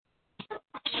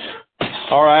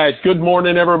All right. Good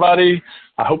morning, everybody.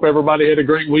 I hope everybody had a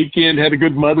great weekend, had a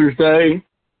good Mother's Day.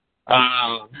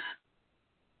 I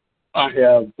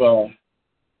have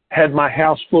had my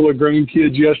house full of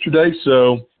grandkids yesterday,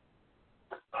 so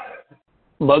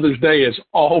Mother's Day is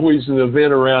always an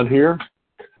event around here.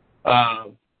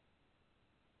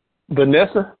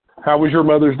 Vanessa, how was your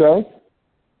Mother's Day?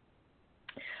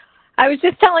 I was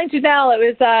just telling Janelle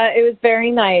it was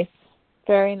very nice,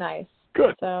 very nice.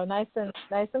 Good. So nice and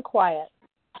quiet.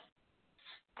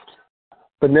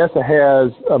 Vanessa has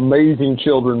amazing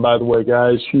children, by the way,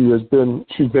 guys. She's been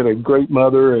a great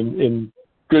mother and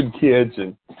good kids,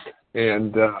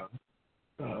 and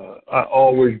I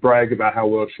always brag about how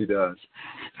well she does.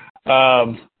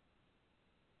 I'm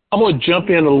going to jump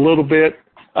in a little bit,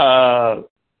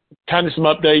 kind of some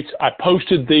updates. I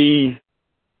posted the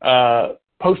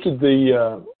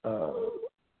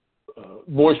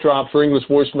voice drops for English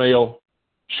voicemail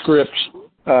scripts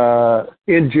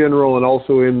in general and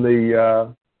also in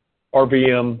the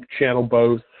RVM channel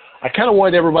both. I kind of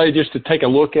want everybody just to take a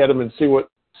look at them and see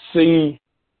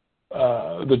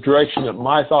the direction that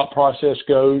my thought process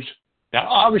goes. Now,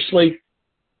 obviously,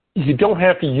 you don't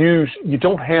have to use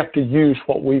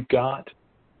what we've got.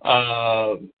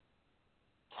 I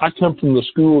come from the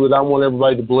school that I want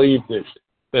everybody to believe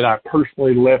that I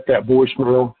personally left that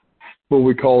voicemail when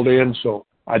we called in. So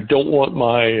I don't want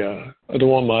my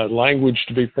language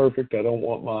to be perfect. I don't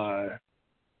want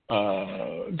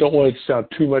it to sound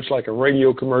too much like a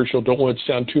radio commercial. Don't want it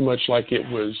to sound too much like it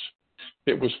was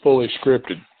fully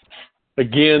scripted.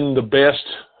 Again, the best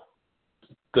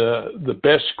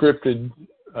scripted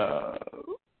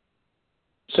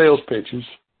sales pitches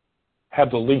have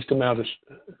show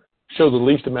the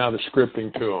least amount of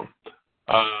scripting to them.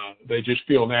 They just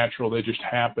feel natural. They just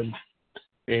happen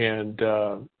and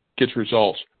gets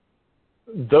results.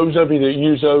 Those of you that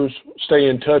use those, stay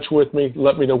in touch with me.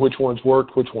 Let me know which ones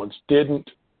worked, which ones didn't.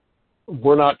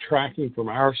 We're not tracking from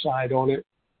our side on it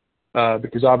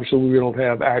because obviously we don't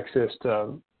have access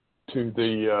to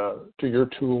your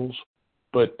tools.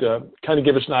 But kind of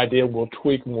give us an idea. We'll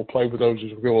tweak and we'll play with those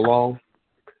as we go along.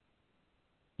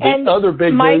 And other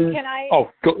big Mike, news. can I? Oh,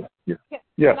 go. Yeah.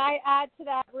 Can I add to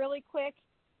that really quick?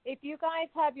 If you guys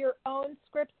have your own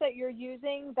scripts that you're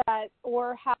using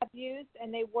or have used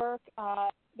and they're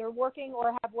working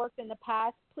or have worked in the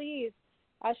past, please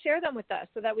share them with us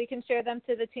so that we can share them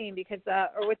to the team because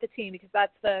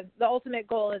that's the ultimate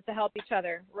goal is to help each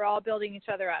other. We're all building each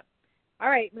other up. All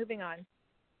right, moving on.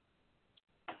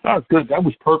 Oh, good. That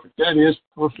was perfect. That is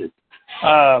perfect.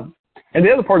 And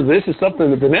the other part of this is something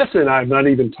that Vanessa and I have not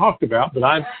even talked about, but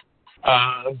I've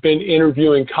been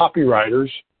interviewing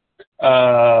copywriters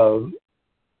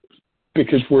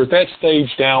because we're at that stage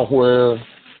now where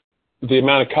the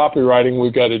amount of copywriting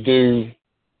we've got to do,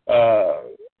 I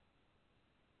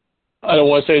don't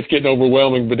want to say it's getting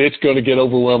overwhelming, but it's going to get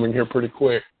overwhelming here pretty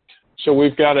quick. So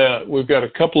we've got a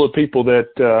couple of people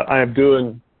that I am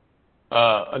doing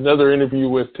another interview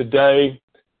with today,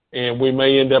 and we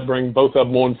may end up bringing both of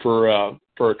them on for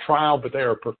a trial, but they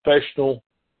are professional.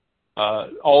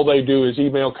 All they do is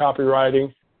email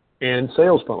copywriting and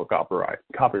sales funnel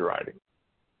copywriting.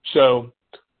 So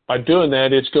by doing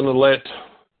that, it's going to let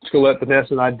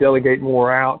Vanessa and I delegate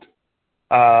more out,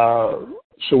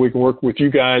 so we can work with you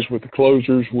guys, with the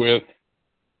closers,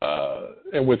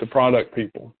 and with the product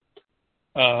people.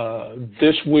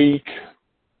 This week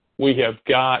we have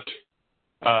got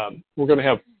we're going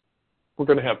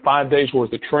to have 5 days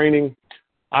worth of training.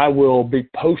 I will be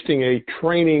posting a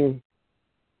training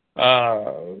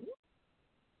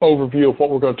overview of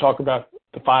what we're going to talk about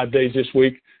the 5 days this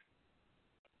week.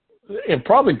 And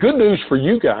probably good news for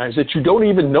you guys that you don't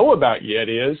even know about yet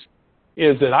is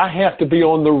that I have to be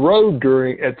on the road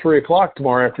at 3:00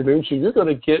 tomorrow afternoon. So you're going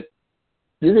to get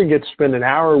to spend an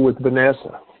hour with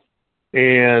Vanessa.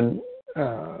 And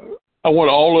I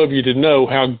want all of you to know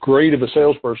how great of a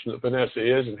salesperson that Vanessa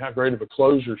is and how great of a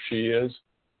closer she is.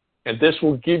 And this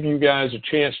will give you guys a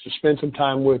chance to spend some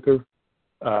time with her,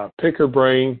 pick her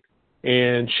brain,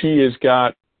 and she's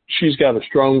got a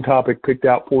strong topic picked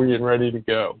out for you and ready to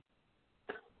go.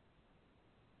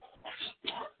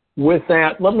 With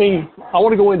that, I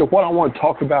want to go into what I want to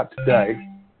talk about today.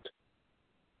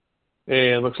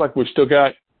 And looks like we've still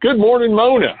got, good morning,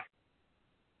 Mona.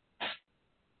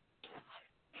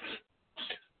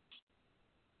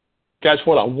 Guys,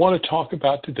 what I want to talk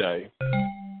about today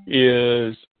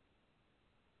is,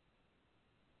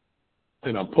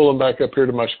 and I'm pulling back up here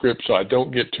to my script so I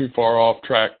don't get too far off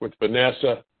track with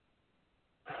Vanessa.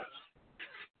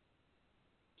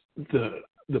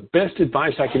 The best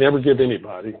advice I can ever give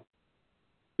anybody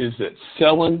is that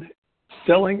selling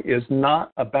Selling is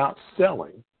not about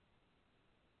selling,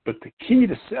 but the key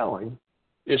to selling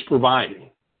is providing.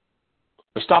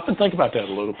 Now stop and think about that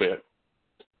a little bit.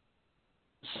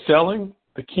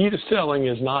 The key to selling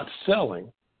is not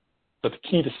selling, but the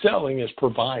key to selling is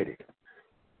providing.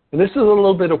 And this is a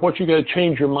little bit of what you got to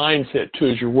change your mindset to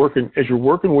as you're working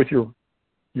with your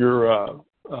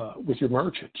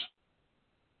merchants.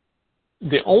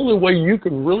 The only way you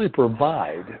can really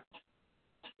provide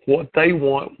what they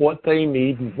want, what they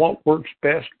need, and what works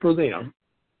best for them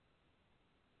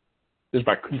is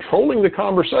by controlling the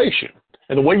conversation.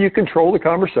 And the way you control the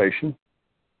conversation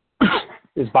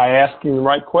is by asking the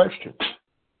right questions.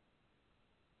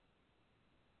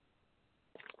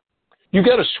 You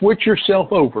got to switch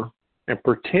yourself over and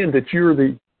pretend that you're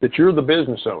the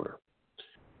business owner.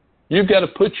 You've got to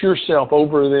put yourself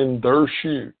over in their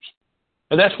shoes.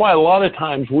 And that's why a lot of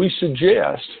times we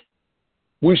suggest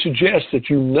that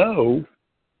you know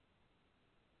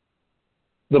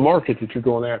the market that you're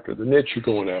going after, the niche you're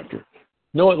going after.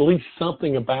 Know at least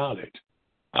something about it.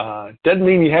 Doesn't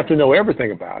mean you have to know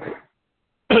everything about it.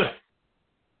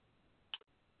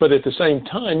 But at the same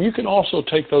time, you can also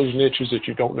take those niches that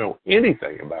you don't know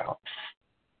anything about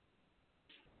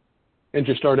and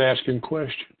just start asking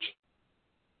questions.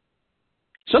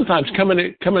 Sometimes coming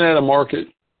at a market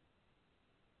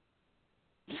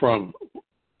from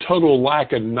total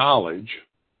lack of knowledge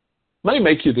may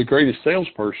make you the greatest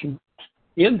salesperson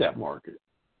in that market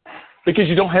because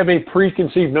you don't have any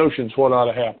preconceived notions what ought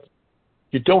to happen.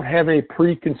 You don't have any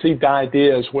preconceived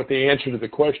ideas what the answer to the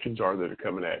questions are that are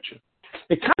coming at you.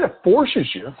 It kind of forces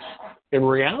you, in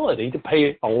reality, to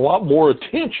pay a lot more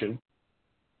attention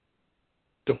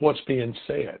to what's being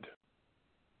said.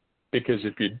 Because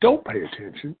if you don't pay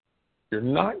attention, you're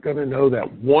not going to know that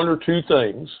one or two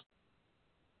things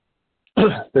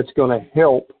that's going to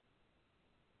help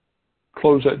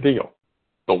close that deal.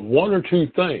 The one or two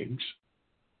things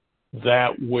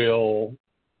that will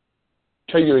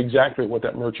tell you exactly what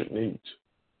that merchant needs.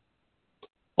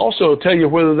 Also, tell you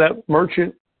whether that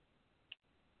merchant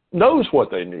knows what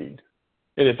they need.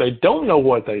 And if they don't know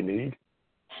what they need,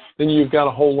 then you've got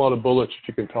a whole lot of bullets that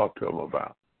you can talk to them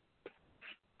about.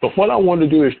 But what I want to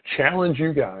do is challenge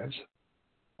you guys,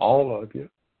 all of you,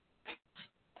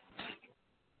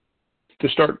 to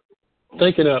start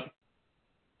thinking up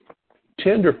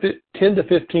 10 to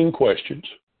 15 questions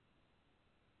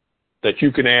that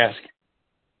you can ask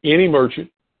any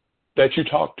merchant that you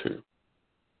talk to.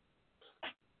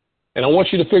 And I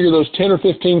want you to figure those 10 or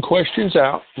 15 questions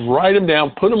out, write them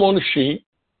down, put them on a sheet,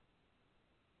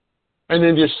 and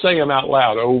then just say them out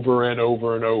loud over and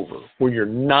over and over when you're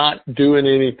not doing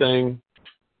anything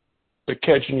but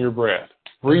catching your breath.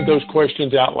 Read those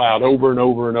questions out loud over and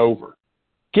over and over.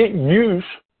 Get used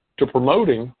to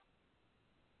promoting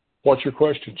what your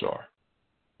questions are.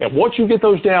 And once you get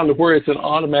those down to where it's an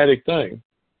automatic thing,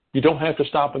 you don't have to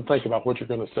stop and think about what you're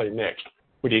going to say next.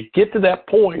 When you get to that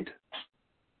point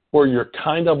where you're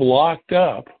kind of locked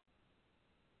up,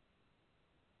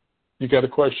 you got a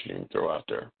question you can throw out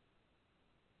there.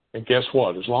 And guess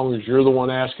what? As long as you're the one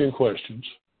asking questions,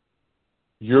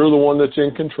 you're the one that's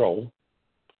in control,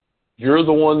 you're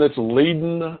the one that's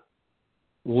leading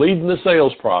the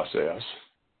sales process,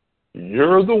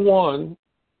 you're the one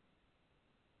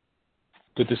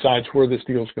that decides where this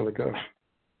deal's going to go.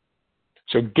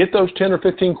 So get those 10 or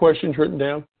 15 questions written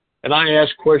down. And I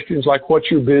ask questions like,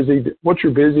 what's your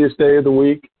busiest day of the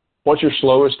week? What's your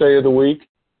slowest day of the week?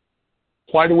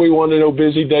 Why do we want to know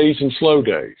busy days and slow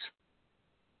days?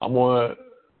 I want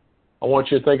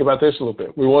you to think about this a little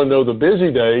bit. We want to know the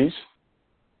busy days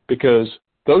because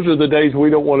those are the days we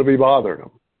don't want to be bothering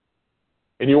them.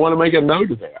 And you want to make a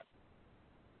note of that.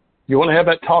 You want to have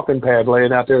that talking pad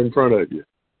laying out there in front of you.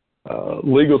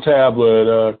 Legal tablet,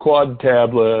 a quad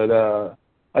tablet,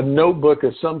 a notebook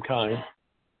of some kind,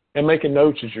 and making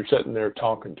notes as you're sitting there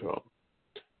talking to them.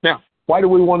 Now, why do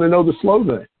we want to know the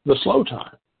slow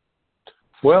time?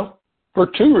 Well, for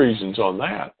two reasons on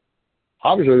that.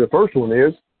 Obviously, the first one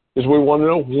is we want to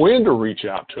know when to reach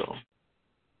out to them,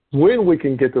 when we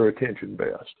can get their attention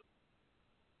best.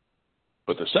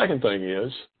 But the second thing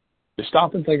is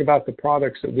stop and think about the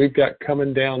products that we've got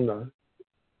coming down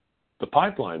the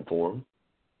pipeline for them.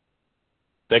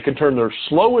 They can turn their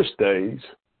slowest days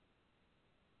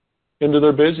into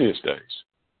their busiest days.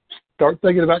 Start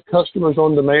thinking about customers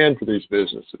on demand for these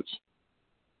businesses.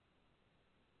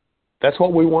 That's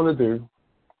what we want to do.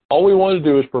 All we want to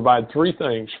do is provide three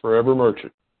things for every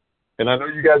merchant. And I know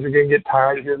you guys are going to get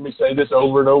tired of hearing me say this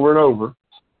over and over and over,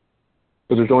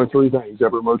 but there's only three things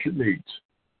every merchant needs.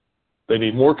 They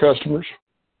need more customers.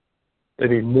 They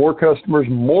need more customers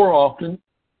more often.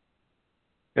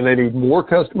 And they need more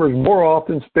customers more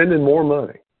often, spending more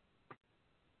money.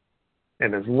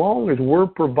 And as long as we're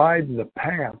providing the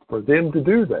path for them to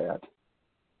do that,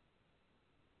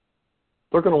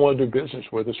 they're going to want to do business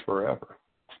with us forever.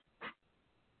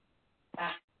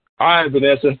 All right,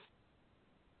 Vanessa.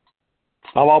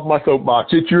 I'm off my soapbox.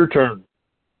 It's your turn.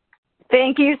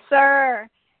 Thank you, sir.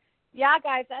 Yeah,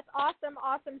 guys, that's awesome,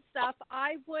 awesome stuff.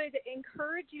 I would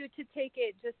encourage you to take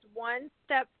it just one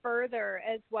step further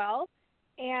as well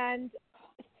and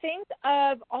think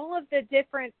of all of the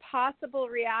different possible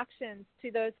reactions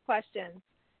to those questions.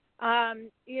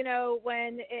 You know,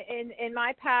 when in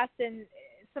my past and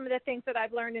some of the things that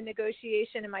I've learned in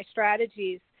negotiation and my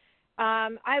strategies,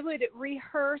 I would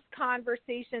rehearse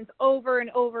conversations over and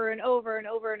over and over and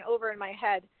over and over in my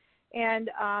head. And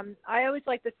I always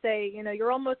like to say, you know,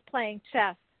 you're almost playing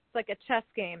chess. It's like a chess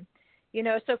game. You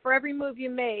know, so for every move you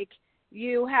make,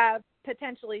 you have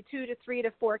potentially 2 to 3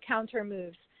 to 4 counter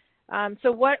moves.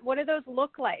 So what do those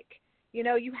look like? You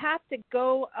know, you have to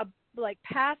go like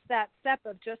past that step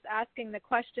of just asking the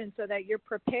question so that you're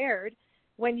prepared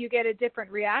when you get a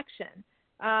different reaction.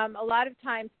 A lot of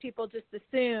times people just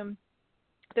assume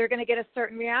they're going to get a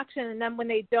certain reaction, and then when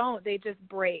they don't, they just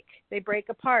break. They break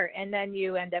apart, and then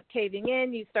you end up caving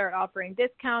in. You start offering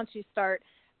discounts. You start,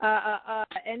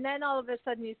 and then all of a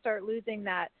sudden you start losing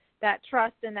that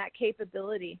trust and that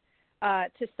capability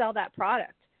to sell that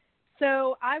product.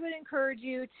 So I would encourage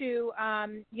you to,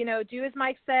 you know, do as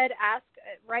Mike said,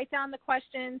 write down the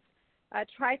questions,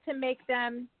 try to make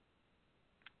them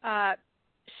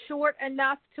short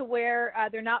enough to where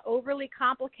they're not overly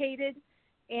complicated,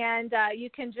 and you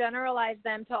can generalize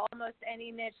them to almost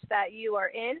any niche that you are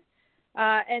in,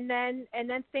 and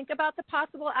then think about the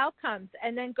possible outcomes,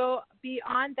 and then go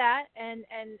beyond that and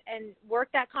work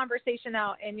that conversation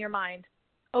out in your mind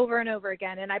over and over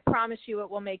again. And I promise you it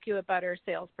will make you a better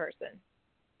salesperson.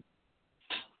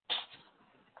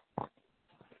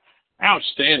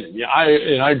 Outstanding. Yeah,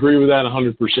 I agree with that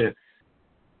 100%.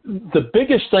 The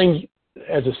biggest thing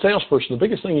as a salesperson, the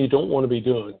biggest thing you don't want to be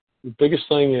doing, the biggest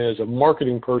thing as a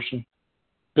marketing person,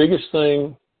 biggest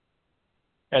thing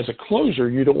as a closer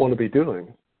you don't want to be doing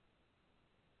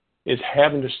is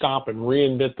having to stop and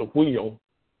reinvent the wheel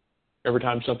every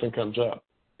time something comes up.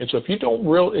 And so if you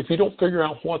don't figure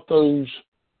out what those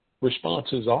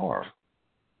responses are,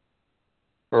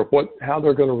 or how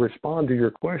they're going to respond to your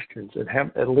questions, and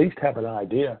at least have an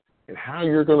idea and how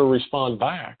you're going to respond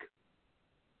back,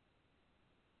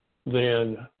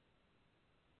 then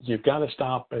you've got to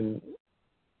stop and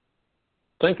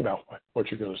think about what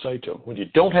you're going to say to them. When you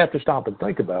don't have to stop and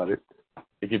think about it,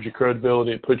 it gives you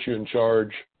credibility, it puts you in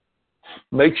charge,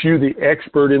 makes you the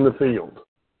expert in the field.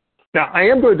 Now, I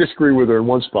am going to disagree with her in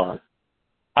one spot.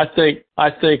 I think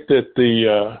that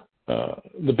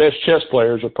the best chess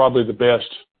players are probably the best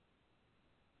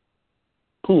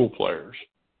pool players,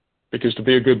 because to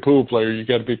be a good pool player, you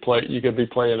got to be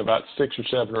playing about 6 or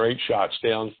 7 or 8 shots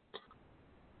down,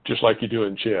 just like you do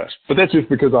in chess. But that's just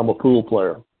because I'm a pool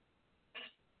player.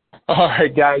 All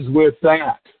right, guys, with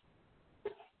that,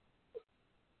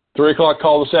 3 o'clock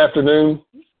call this afternoon.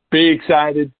 Be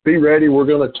excited. Be ready. We're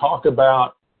going to talk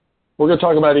about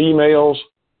emails.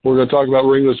 We're going to talk about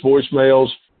ringless voicemails.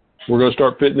 We're going to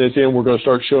start fitting this in. We're going to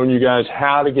start showing you guys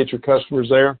how to get your customers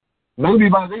there. Maybe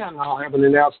by then I'll have an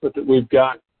announcement that we've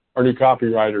got our new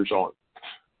copywriters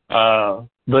on.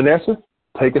 Vanessa,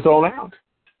 take us on out.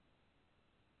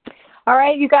 All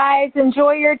right, you guys,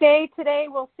 enjoy your day today.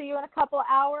 We'll see you in a couple of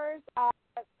hours. I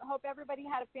hope everybody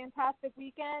had a fantastic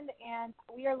weekend, and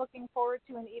we are looking forward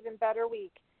to an even better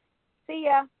week. See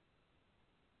ya.